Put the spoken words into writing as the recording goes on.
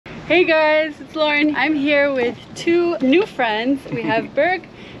Hey guys, it's Lauren. I'm here with two new friends. We have Berg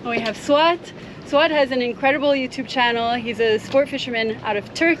and we have Swat. Swat has an incredible YouTube channel. He's a sport fisherman out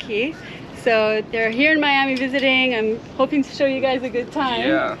of Turkey. So they're here in Miami visiting. I'm hoping to show you guys a good time.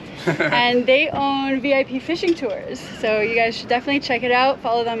 Yeah. And they own VIP fishing tours. So you guys should definitely check it out.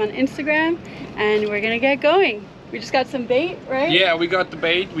 Follow them on Instagram and we're gonna get going. We just got some bait, right? Yeah, we got the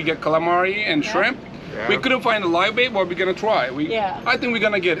bait. We got calamari and shrimp. Yeah. We couldn't find a live bait, but we're gonna try. I think we're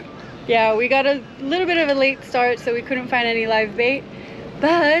gonna get it. Yeah, we got a little bit of a late start, so we couldn't find any live bait.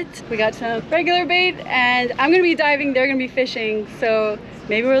 But we got some regular bait, and I'm gonna be diving, they're gonna be fishing, so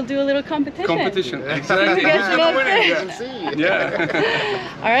maybe we'll do a little competition. Competition, exactly.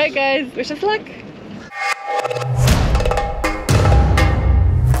 Yeah. All right, guys, wish us luck.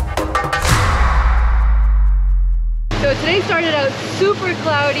 So today started out super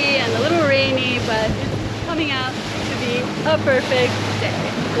cloudy and a little rainy, but it's coming out to be a perfect day.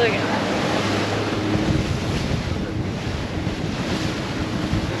 Look at that.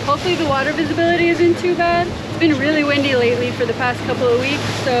 Hopefully the water visibility isn't too bad. It's been really windy lately for the past couple of weeks,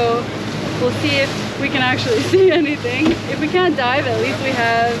 so we'll see if we can actually see anything. If we can't dive, at least we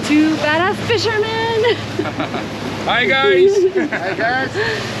have two badass fishermen. Hi guys. Hi guys.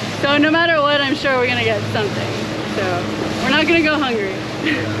 So no matter what, I'm sure we're gonna get something. So we're not gonna go hungry.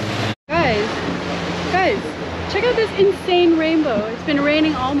 Guys, check out this insane rainbow. It's been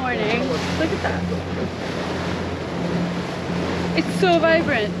raining all morning. Look at that. It's so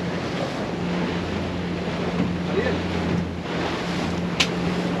vibrant.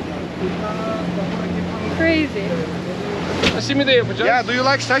 Crazy. Sashimi de yapacağız. Yeah, do you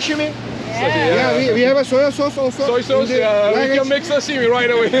like sashimi? Yeah, we have a soy sauce also. Soy sauce, yeah. We can make sashimi right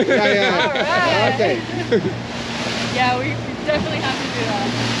away. Yeah. All right. Okay. Yeah, we definitely have to do that.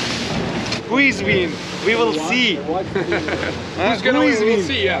 Who is win? We will see. Who's gonna win? We'll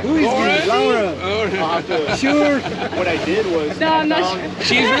see, yeah. Who is win? Laura. Sure. What I did was... No, I'm not sure.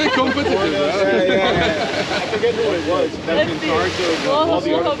 She's really competitive. I forget who it was. That was in charge of all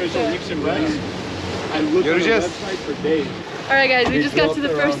the artificial reefs and wrecks. I looked at the website for days. Alright guys, we just got to the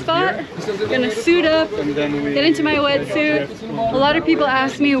first spot. Gonna suit up, get into my wetsuit. A lot of people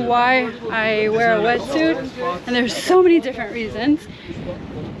ask me why I wear a wetsuit, and there's so many different reasons.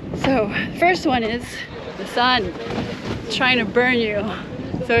 So, first one is the sun. It's trying to burn you.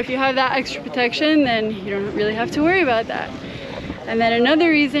 So if you have that extra protection, then you don't really have to worry about that. And then another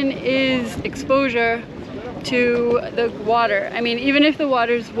reason is exposure to the water. I mean, even if the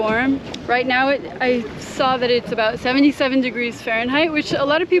water's warm, right now I saw that it's about 77 degrees Fahrenheit, which a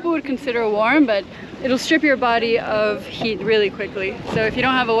lot of people would consider warm, but it'll strip your body of heat really quickly. So if you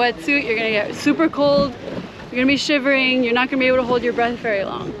don't have a wetsuit, you're gonna get super cold, you're gonna be shivering, you're not gonna be able to hold your breath very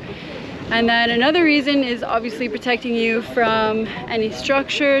long. And then another reason is obviously protecting you from any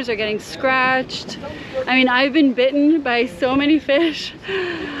structures or getting scratched. I mean, I've been bitten by so many fish.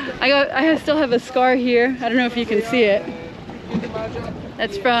 I still have a scar here. I don't know if you can see it.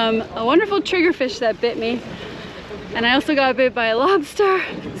 That's from a wonderful triggerfish that bit me. And I also got bit by a lobster.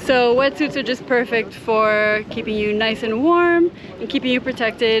 So wetsuits are just perfect for keeping you nice and warm and keeping you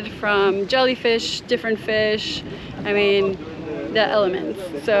protected from jellyfish, different fish, I mean, the elements.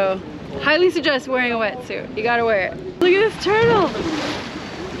 So highly suggest wearing a wetsuit. You gotta wear it. Look at this turtle.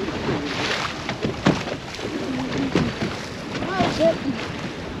 Oh, shit.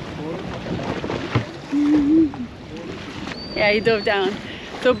 Yeah, he dove down.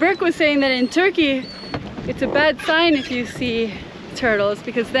 So Burke was saying that in Turkey, it's a bad sign if you see turtles,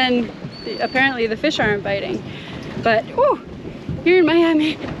 because then apparently the fish aren't biting. But here in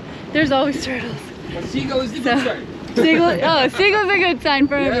Miami, there's always turtles. A seagull is the good sign. Seagull's a good sign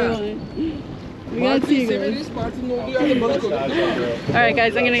for everyone. We got seagulls. Alright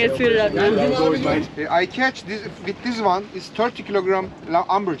guys, I'm gonna get suited up now. I catch this with this one is 30 kilogram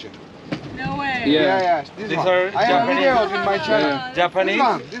amberjack. No way. Yeah. These are I have videos in my channel.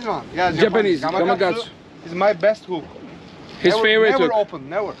 Japanese? This one. Yeah, Japanese. Gamakatsu. Is my best hook. His favorite never hook. open,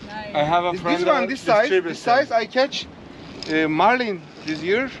 never. Nice. I have a friend. This size I catch marlin this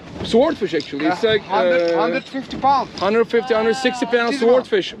year. Swordfish actually. It's like 150 pounds. 150, 160 pound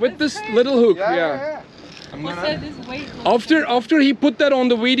swordfish with this little hook. Yeah. What's this weight? After he put that on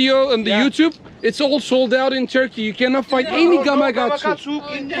the video on the YouTube, it's all sold out in Turkey. You cannot find any gamakatsu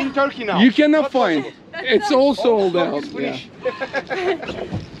in Turkey now. You cannot find. It's all sold out. Yeah.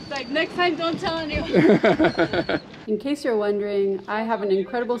 Like, next time don't tell anyone. In case you're wondering, I have an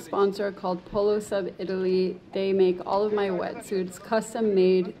incredible sponsor called PoloSub Italy. They make all of my wetsuits custom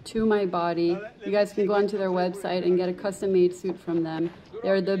made to my body. You guys can go onto their website and get a custom made suit from them.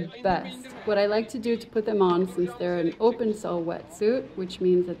 They're the best. What I like to do to put them on, since they're an open cell wetsuit, which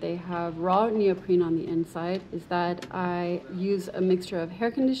means that they have raw neoprene on the inside, is that I use a mixture of hair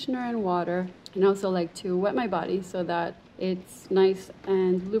conditioner and water, and also like to wet my body so that it's nice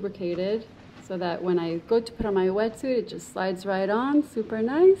and lubricated, so that when I go to put on my wetsuit, it just slides right on, super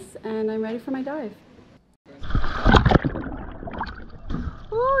nice, and I'm ready for my dive.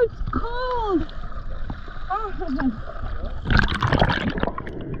 Oh, it's cold! Oh.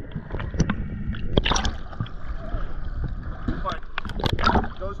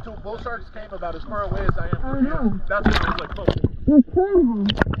 Those two bull sharks came about as far away as I am. Oh no. That's what I was like, oh.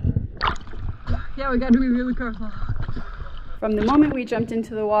 Yeah, we gotta be really careful. From the moment we jumped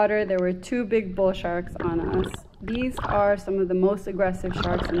into the water, there were 2 big bull sharks on us. These are some of the most aggressive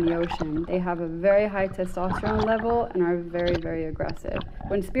sharks in the ocean. They have a very high testosterone level and are very, very aggressive.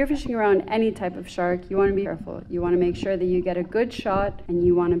 When spearfishing around any type of shark, you want to be careful. You want to make sure that you get a good shot, and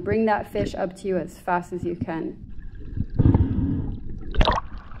you want to bring that fish up to you as fast as you can.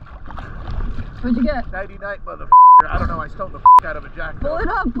 What'd you get? 99, motherfucker. I don't know, I stoned the out of a jack. Pull it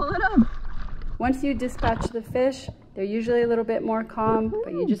up, pull it up. Once you dispatch the fish, they're usually a little bit more calm,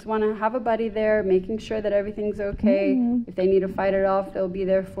 but you just want to have a buddy there, making sure that everything's okay. If they need to fight it off, they'll be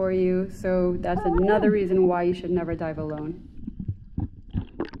there for you. So that's another reason why you should never dive alone.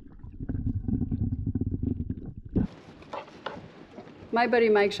 My buddy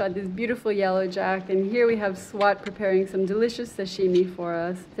Mike shot this beautiful yellow jack, and here we have SWAT preparing some delicious sashimi for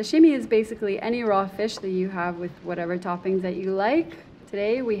us. Sashimi is basically any raw fish that you have with whatever toppings that you like.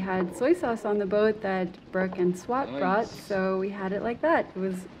 Today we had soy sauce on the boat that Brooke and SWAT brought, so we had it like that. It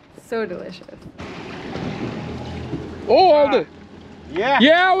was so delicious. Oh, oldu. Yeah.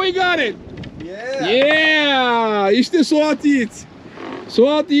 Yeah, we got it. Yeah. Yeah. İşte Suat Yiğit.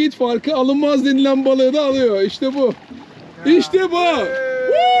 Suat Yiğit farkı alınmaz denilen balığı da alıyor. İşte bu. İşte bu.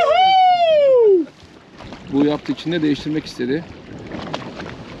 Woohoo! Bu yaptığı için de değiştirmek istedi.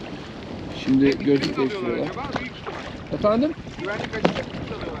 Şimdi gözlük değiştiriyorlar. Efendim?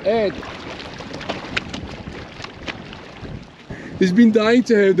 Evet. He's been dying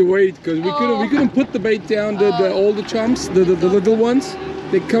to have the weight because we couldn't put the bait down. All the chumps, the little ones,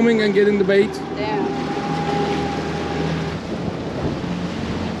 they're coming and getting the bait. Damn.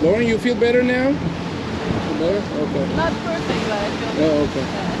 Lauren, you feel better now? Better? Okay. Not perfect, but I feel Oh, okay.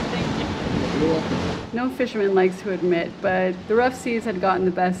 Thank you. You're welcome. No fisherman likes to admit, but the rough seas had gotten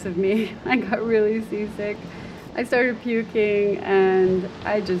the best of me. I got really seasick. I started puking, and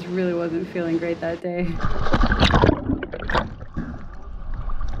I just really wasn't feeling great that day.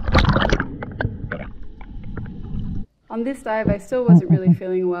 On this dive, I still wasn't really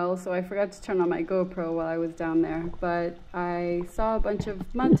feeling well, so I forgot to turn on my GoPro while I was down there. But I saw a bunch of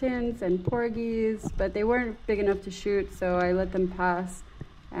muntins and porgies, but they weren't big enough to shoot, so I let them pass,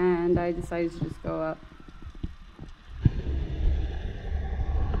 and I decided to just go up.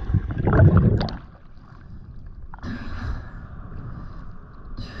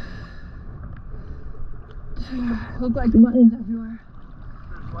 Look like muttons everywhere.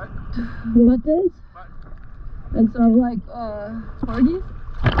 What? Muttons? And some like porgies.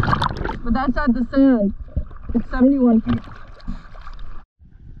 But that's at the sand. It's 71 feet.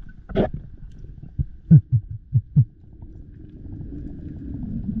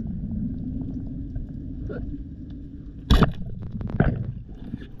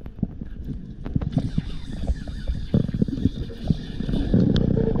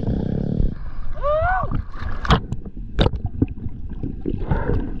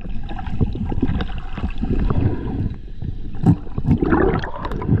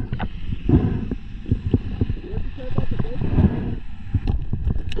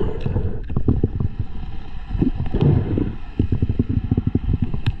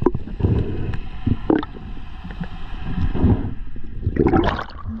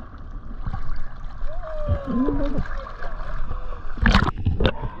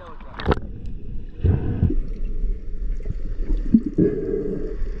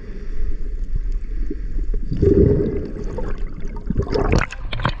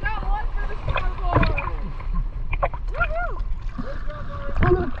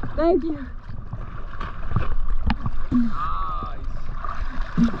 Thank you.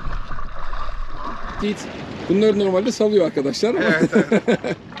 Git. Bunları normalde salıyor arkadaşlar ama. Evet,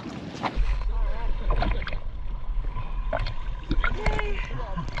 evet.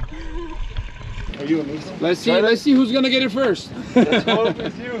 Let's see who's gonna get it first. Let's hope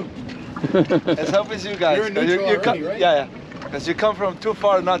it's you. Let's hope it's you guys. You're neutral already, right? Yeah, yeah. Because you come from too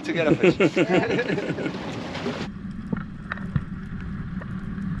far not to get a fish.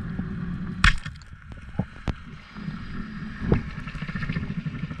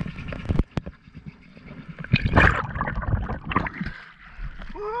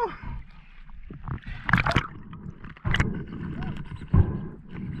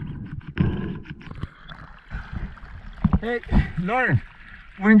 Hey, Lauren,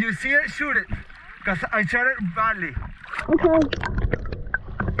 when you see it, shoot it, because I shot it badly. Okay.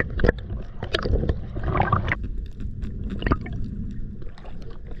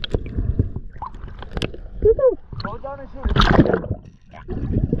 Go down and shoot it.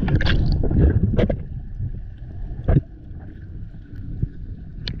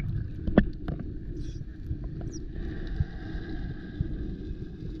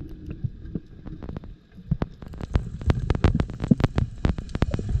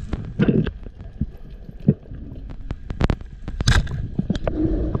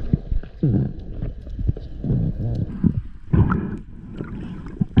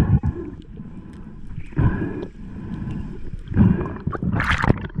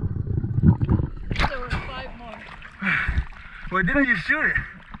 Why didn't you shoot it?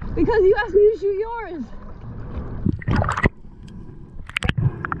 Because you asked me to shoot yours.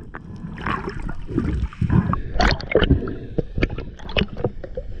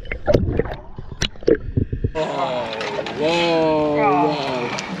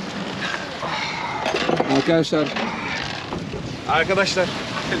 Arkadaşlar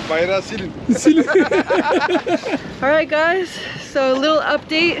bayrağı silin. Alright guys, so a little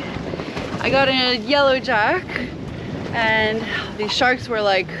update. I got in a yellow jack and these sharks were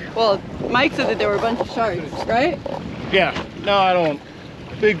like, well, Mike said that there were a bunch of sharks, right? Yeah, no I don't.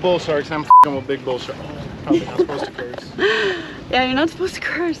 Big bull sharks, I'm f***ing with big bull sharks. Probably not supposed to curse. Yeah, you're not supposed to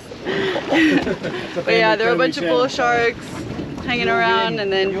curse. But yeah, there were a bunch of bull sharks hanging around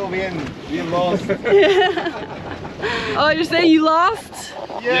and then... You're being lost. Oh, you're saying you lost?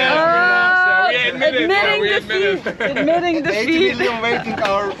 Yeah, we admitted. Admitting defeat. 8 million waiting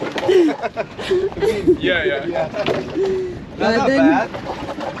hour. Yeah. That's not bad.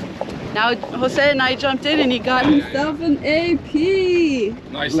 Now Jose and I jumped in and he got himself an AP.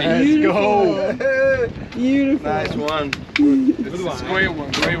 Nice. Let's go. Beautiful. Nice one. This is great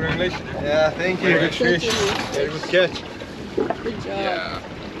one. Yeah, thank you. Good fish. Very good catch. Good job. Yeah.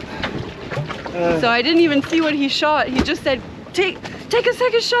 So I didn't even see what he shot. He just said, take a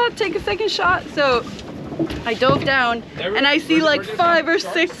second shot, take a second shot. So I dove down and I see like 5 or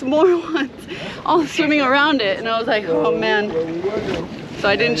 6 more ones all swimming around it. And I was like, oh man. So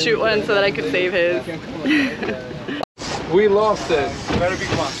I didn't shoot one so that I could save his. We lost it. Very big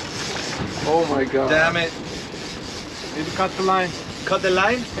one. Oh my god. Damn it. Maybe cut the line. Cut the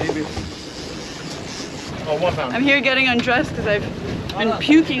line? Maybe. Oh, 1 pound. I'm here getting undressed because I've been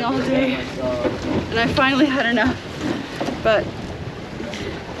puking all day. And I finally had enough. But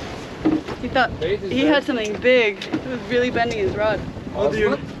he thought he had something big. He was really bending his rod.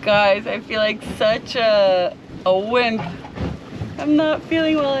 Guys, I feel like such a wimp. I'm not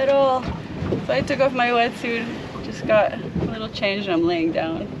feeling well at all. So I took off my wetsuit, just got a little change and I'm laying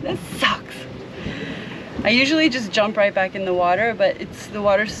down. This sucks. I usually just jump right back in the water, but the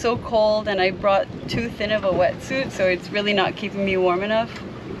water's so cold and I brought too thin of a wetsuit, so it's really not keeping me warm enough.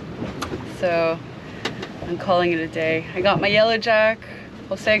 So I'm calling it a day. I got my yellow jack.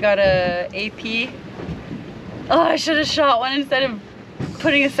 Jose got a AP. Oh, I should have shot one instead of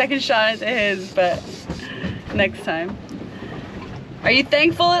putting a second shot into his, but next time. Are you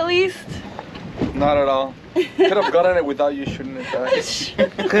thankful at least? Not at all. Could have gotten it without you shooting it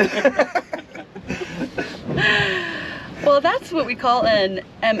back. Well, that's what we call an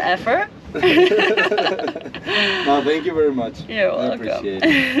MFer. No, thank you very much. You're welcome. I appreciate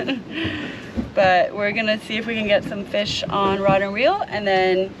it. But we're gonna see if we can get some fish on rod and reel, and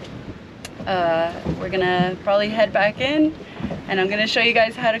then we're gonna probably head back in, and I'm gonna show you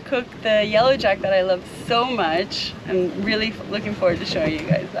guys how to cook the yellow jack that I love so much. I'm really looking forward to showing you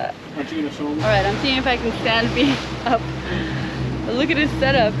guys that. Aren't you gonna show me? Alright, I'm seeing if I can stand me up. But look at his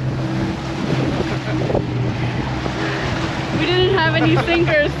setup. We didn't have any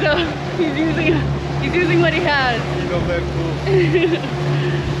sinkers, so he's using what he has.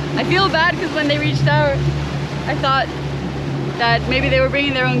 I feel bad because when they reached out, I thought that maybe they were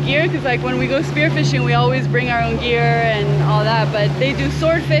bringing their own gear, because like when we go spearfishing, we always bring our own gear and all that, but they do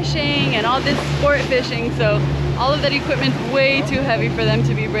sword fishing and all this sport fishing, so all of that equipment's way too heavy for them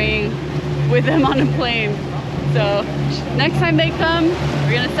to be bringing with them on a plane. So next time they come,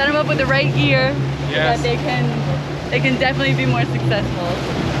 we're gonna set them up with the right gear so that they can definitely be more successful.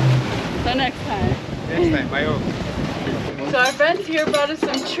 So next time. Next time, bye. So our friends here brought us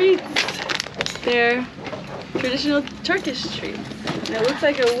some treats. They're traditional Turkish treats. And it looks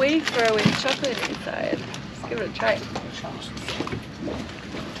like a wafer with chocolate inside. Let's give it a try.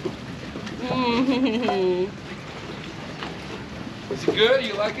 Is it good?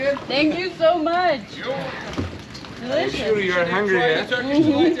 You like it? Thank you so much. I'm sure you're hungry, yeah? Turkish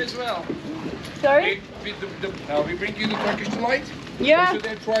delight as well. Sorry? We bring you the Turkish delight. Yeah. So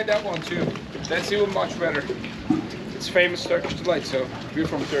they try that one too. That's even much better. It's famous Turkish delight. So we're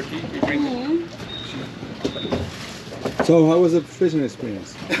from Turkey. We bring it. So how was the fishing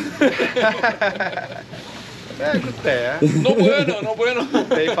experience? Yeah, good day, No bueno, no bueno.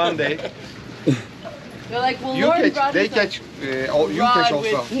 Day, fun day. They're like, well, You Lauren catch, brought they us a catch, you rod catch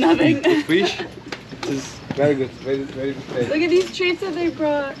with also. nothing. Fish. This is very good, very good day. Look at these treats that they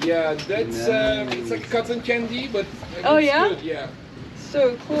brought. Yeah, that's it's like cotton candy, but Oh, it's yeah? good, yeah.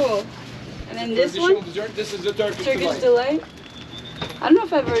 So cool. And then this Traditional one, dessert. This is the Turkish Turkish delight. delight. I don't know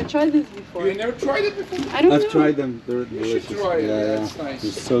if I've ever tried this before. You never tried it before? I don't know. I've tried them, they're You delicious. should try it. Yeah, yeah. That's nice.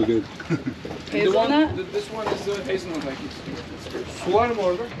 It's so good. Hazelnut? This one is the hazelnut. Like it's good. Sular mı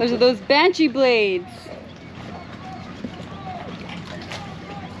orada? Those are those Banshee blades.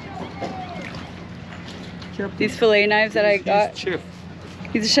 These fillet knives that I got. Chef.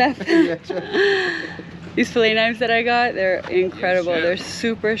 He's a chef. Yeah, chef. These fillet knives that I got, they're incredible. Yes, They're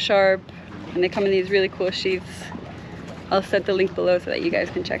super sharp and they come in these really cool sheaths. I'll set the link below so that you guys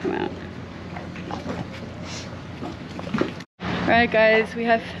can check them out. Alright guys, we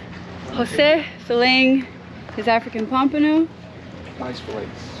have Jose filleting his African pompano. Nice fillets.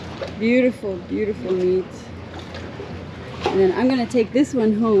 Beautiful, beautiful meat. And then I'm gonna take this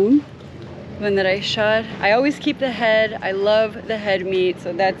one home. One that I shot. I always keep the head. I love the head meat,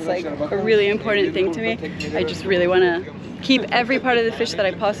 so that's like a really important thing to me. I just really want to keep every part of the fish that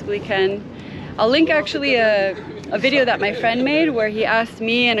I possibly can. I'll link actually a video that my friend made where he asked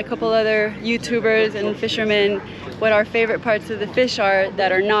me and a couple other YouTubers and fishermen what our favorite parts of the fish are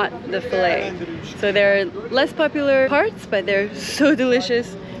that are not the fillet. So they're less popular parts, but they're so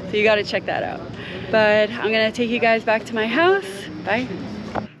delicious, so you got to check that out. But I'm gonna take you guys back to my house. Bye.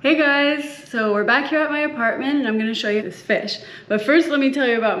 Hey guys, so we're back here at my apartment and I'm gonna show you this fish. But first let me tell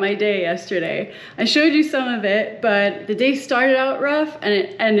you about my day yesterday. I showed you some of it, but the day started out rough and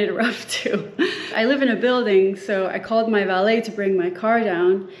it ended rough too. I live in a building, so I called my valet to bring my car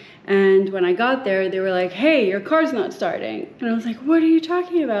down, and when I got there, they were like, hey, your car's not starting. And I was like, what are you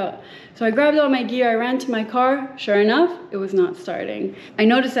talking about? So I grabbed all my gear, I ran to my car. Sure enough, it was not starting. I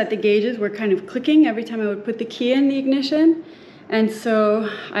noticed that the gauges were kind of clicking every time I would put the key in the ignition. And so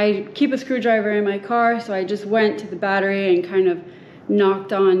I keep a screwdriver in my car, so I just went to the battery and kind of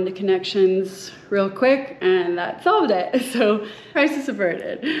knocked on the connections real quick, and that solved it. So crisis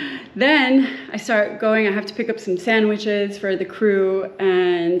averted. Then I start going, I have to pick up some sandwiches for the crew,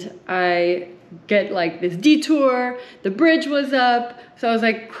 and I get like this detour, the bridge was up, so I was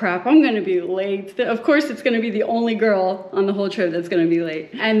like, crap, I'm gonna be late. Of course it's gonna be the only girl on the whole trip that's gonna be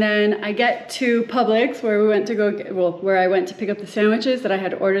late. And then I get to Publix where we went to go, where I went to pick up the sandwiches that I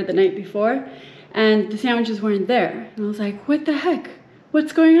had ordered the night before, and the sandwiches weren't there. And I was like, what the heck?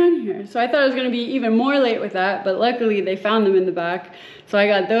 What's going on here? So I thought I was gonna be even more late with that, but luckily they found them in the back. So I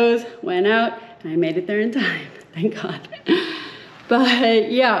got those, went out, and I made it there in time, thank God. But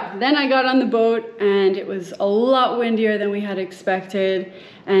yeah, then I got on the boat and it was a lot windier than we had expected.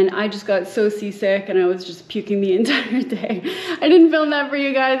 And I just got so seasick and I was just puking the entire day. I didn't film that for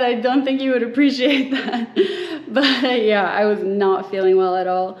you guys. I don't think you would appreciate that. But yeah, I was not feeling well at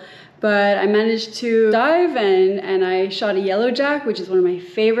all. But I managed to dive and I shot a yellowjack, which is one of my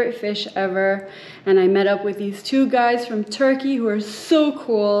favorite fish ever. And I met up with these two guys from Turkey who are so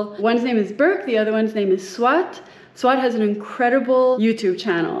cool. One's name is Berk, the other one's name is Swat. Swat has an incredible YouTube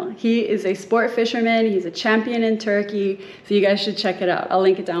channel. He is a sport fisherman. He's a champion in Turkey. So you guys should check it out. I'll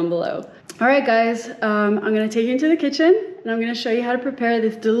link it down below. All right, guys, I'm gonna take you into the kitchen and I'm gonna show you how to prepare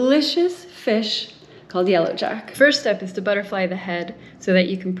this delicious fish called yellowjack. First step is to butterfly the head so that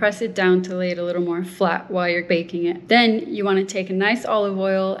you can press it down to lay it a little more flat while you're baking it. Then you want to take a nice olive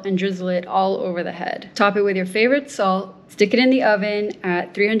oil and drizzle it all over the head. Top it with your favorite salt. Stick it in the oven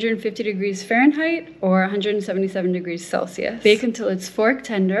at 350 degrees Fahrenheit or 177 degrees Celsius. Bake until it's fork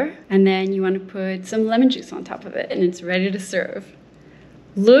tender, and then you want to put some lemon juice on top of it, and it's ready to serve.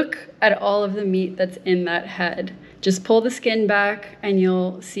 Look at all of the meat that's in that head. Just pull the skin back and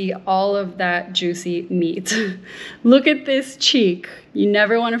you'll see all of that juicy meat. Look at this cheek. You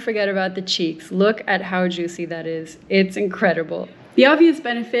never want to forget about the cheeks. Look at how juicy that is. It's incredible. The obvious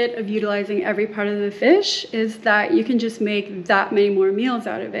benefit of utilizing every part of the fish is that you can just make that many more meals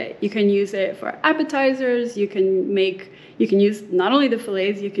out of it. You can use it for appetizers, you can use not only the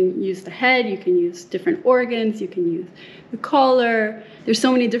fillets, you can use the head, you can use different organs, you can use the collar. There's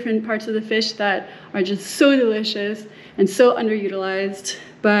so many different parts of the fish that are just so delicious and so underutilized.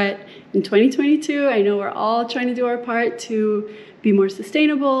 But in 2022, I know we're all trying to do our part to be more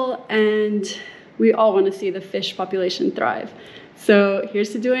sustainable, and we all want to see the fish population thrive. So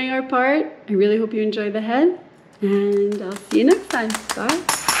here's to doing our part. I really hope you enjoy the head, and I'll see you next time.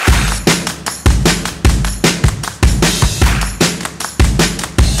 Bye.